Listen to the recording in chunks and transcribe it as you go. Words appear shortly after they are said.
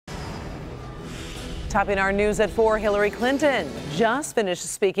Topping our news at 4, Hillary Clinton just finished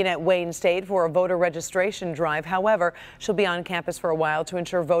speaking at Wayne State for a voter registration drive. However, she'll be on campus for a while to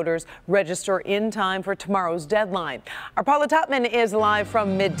ensure voters register in time for tomorrow's deadline. Our Paula Topman is live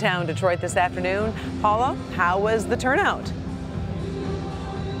from Midtown Detroit this afternoon. Paula, how was the turnout?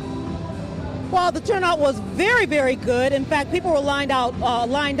 Well, the turnout was very, very good. In fact, people were lined up,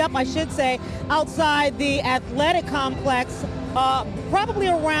 outside the athletic complex, probably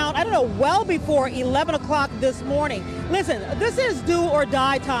around, well before 11 o'clock this morning. Listen, this is do or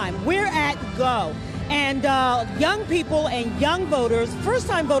die time. We're at go. And young people and young voters,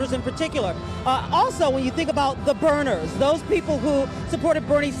 first-time voters in particular, also when you think about the burners, those people who supported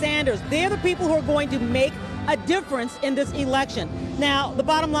Bernie Sanders, they're the people who are going to make a difference in this election. Now, the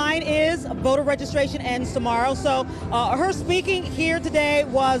bottom line is voter registration ends tomorrow. So her speaking here today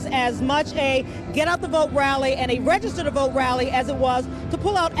was as much a get out the vote rally and a register to vote rally as it was to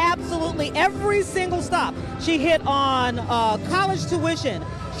pull out absolutely every single stop. She hit on college tuition.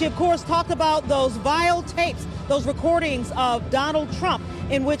 She, of course, talked about those vile tapes, those recordings of Donald Trump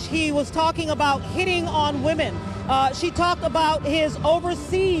in which he was talking about hitting on women. She talked about his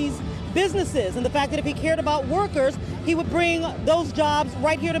overseas businesses and the fact that if he cared about workers, he would bring those jobs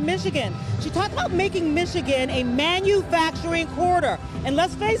right here to Michigan. She talked about making Michigan a manufacturing corridor. And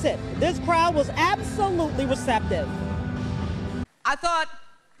let's face it, this crowd was absolutely receptive. I thought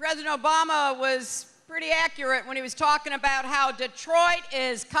President Obama was pretty accurate when he was talking about how Detroit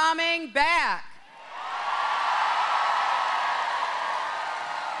is coming back.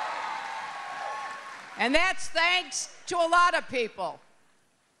 And that's thanks to a lot of people.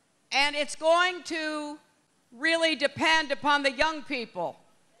 And it's going to really depend upon the young people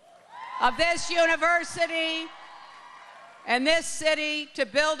of this university and this city to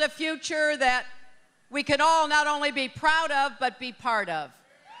build a future that we can all not only be proud of, but be part of.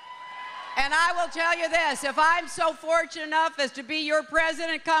 And I will tell you this, if I'm so fortunate enough as to be your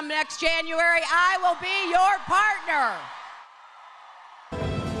president come next January, I will be your partner.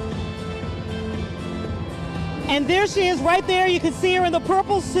 And there she is right there. You can see her in the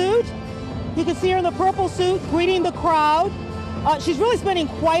purple suit. You can see her in the purple suit greeting the crowd. She's really spending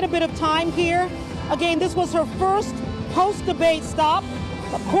quite a bit of time here. Again, this was her first post-debate stop.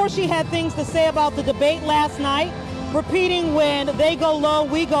 Of course, she had things to say about the debate last night, repeating when they go low,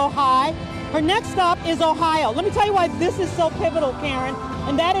 we go high. Her next stop is Ohio. Let me tell you why this is so pivotal, Karen,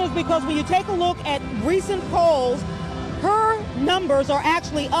 and that is because when you take a look at recent polls, her numbers are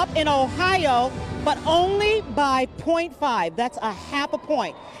actually up in Ohio, but only by 0.5. That's a half a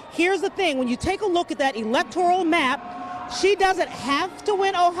point. Here's the thing, when you take a look at that electoral map, she doesn't have to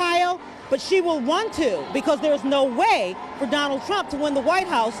win Ohio, but she will want to because there's no way for Donald Trump to win the White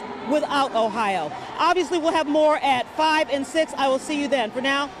House without Ohio. Obviously, we'll have more at 5 and 6. I will see you then. For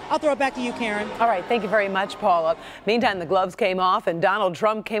now, I'll throw it back to you, Karen. All right. Thank you very much, Paula. Meantime, the gloves came off and Donald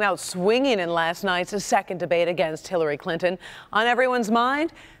Trump came out swinging in last night's second debate against Hillary Clinton. On everyone's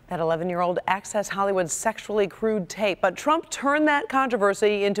mind, that 11-year-old Access Hollywood sexually crude tape. But Trump turned that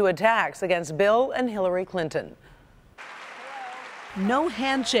controversy into attacks against Bill and Hillary Clinton. No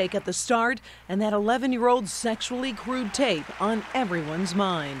handshake at the start, and that 11-year-old sexually crude tape on everyone's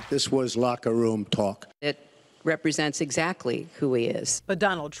mind. This was locker room talk. It represents exactly who he is. But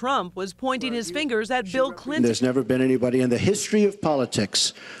Donald Trump was pointing his fingers at Bill Clinton. There's never been anybody in the history of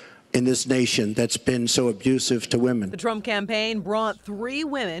politics in this nation that's been so abusive to women. The Trump campaign brought 3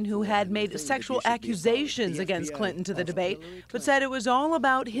 women who had made sexual accusations against Clinton to the debate, but said it was all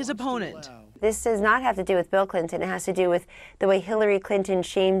about his opponent. This does not have to do with Bill Clinton. It has to do with the way Hillary Clinton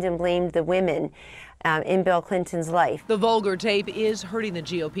shamed and blamed the women in Bill Clinton's life. The vulgar tape is hurting the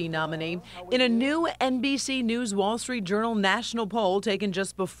GOP nominee. In a new NBC News Wall Street Journal national poll taken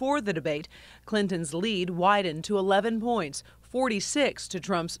just before the debate, Clinton's lead widened to 11 points, 46 to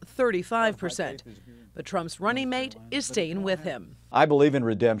Trump's 35%. But Trump's running mate is staying with him. I believe in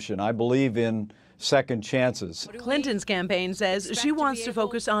redemption. I believe in second chances. Clinton's campaign says she wants to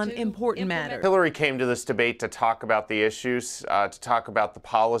focus on important matters. Hillary came to this debate to talk about the issues, to talk about the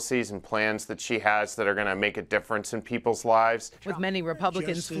policies and plans that she has that are going to make a difference in people's lives. With many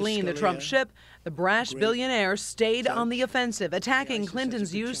Republicans fleeing the Trump ship, the brash billionaire stayed on the offensive, attacking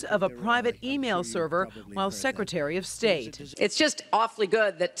Clinton's use of a private email server while Secretary of State. It's just awfully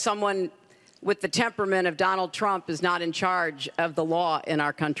good that someone with the temperament of Donald Trump is not in charge of the law in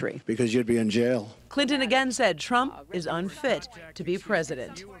our country. Because you'd be in jail. Clinton again said Trump is unfit to be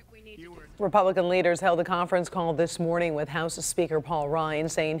president. Republican leaders held a conference call this morning with House Speaker Paul Ryan,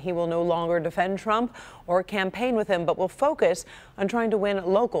 saying he will no longer defend Trump or campaign with him, but will focus on trying to win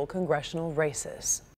local congressional races.